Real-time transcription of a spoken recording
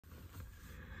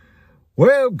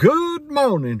Well, good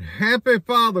morning. Happy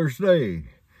Father's Day.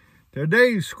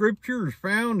 Today's scripture is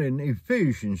found in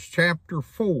Ephesians chapter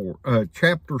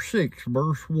 6,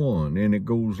 verse 1, and it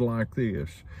goes like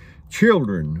this.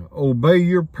 Children, obey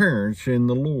your parents in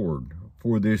the Lord,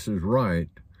 for this is right.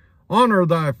 Honor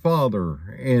thy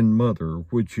father and mother,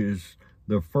 which is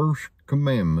the first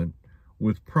commandment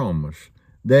with promise,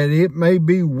 that it may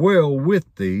be well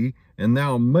with thee, and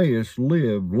thou mayest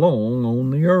live long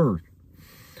on the earth.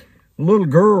 A little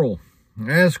girl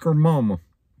asked her mama,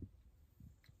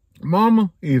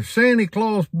 Mama, if Santa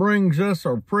Claus brings us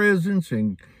our presents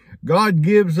and God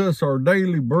gives us our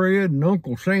daily bread and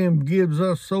Uncle Sam gives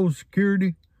us Social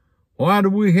Security, why do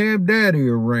we have Daddy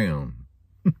around?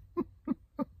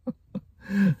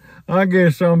 I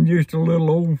guess I'm just a little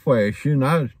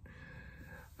old-fashioned.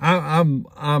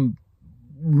 I'm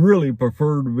really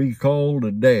prefer to be called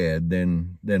a dad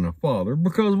than a father,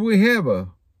 because we have a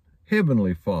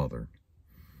Heavenly Father.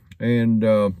 And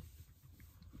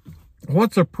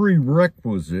what's a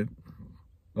prerequisite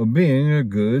of being a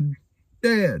good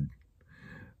dad?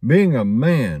 Being a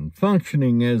man,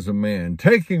 functioning as a man,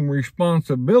 taking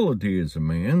responsibility as a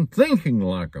man, thinking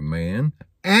like a man,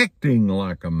 acting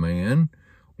like a man,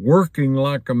 working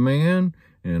like a man,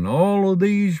 and all of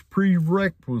these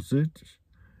prerequisites,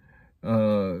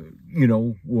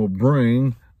 will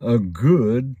bring a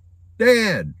good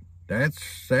dad.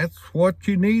 That's what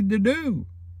you need to do.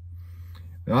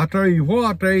 I tell you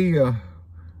what, they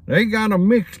got them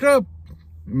mixed up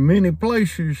in many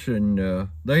places, and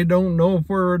they don't know if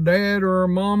we're a dad or a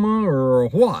mama or a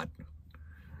what.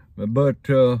 But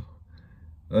a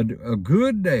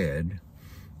good dad,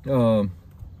 you'll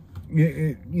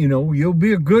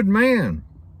be a good man.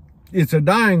 It's a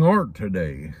dying art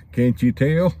today, can't you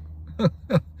tell?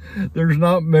 There's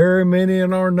not very many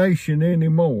in our nation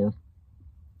anymore.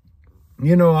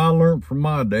 I learned from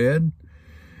my dad,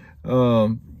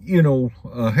 a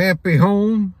happy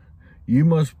home, you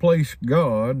must place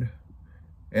God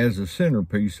as a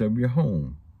centerpiece of your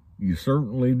home. You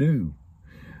certainly do.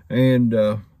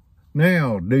 And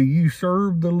now, do you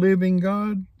serve the living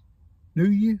God?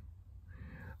 Do you?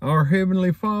 Our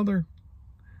Heavenly Father?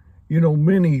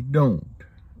 Many don't.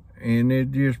 And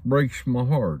it just breaks my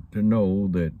heart to know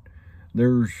that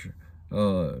there's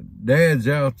dads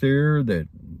out there that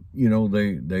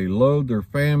they love their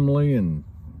family and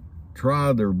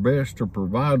try their best to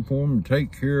provide for them and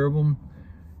take care of them,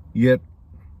 yet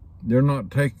they're not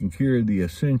taking care of the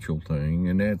essential thing,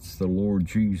 and that's the Lord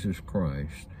Jesus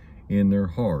Christ in their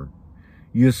heart.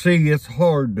 You see, it's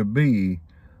hard to be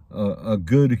a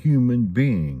good human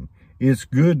being. It's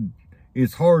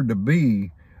hard to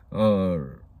be,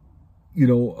 of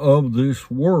this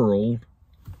world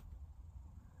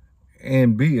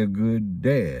and be a good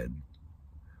dad.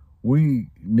 We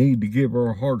need to give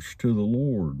our hearts to the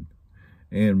Lord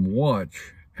and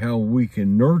watch how we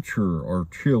can nurture our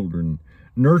children,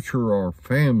 nurture our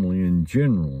family in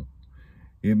general.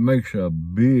 It makes a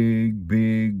big,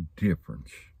 big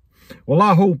difference. Well,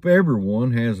 I hope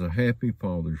everyone has a happy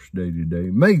Father's Day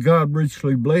today. May God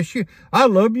richly bless you. I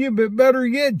love you, but better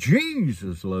yet,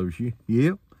 Jesus loves you.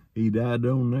 Yep, He died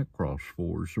on that cross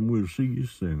for us, and we'll see you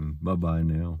soon. Bye-bye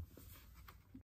now.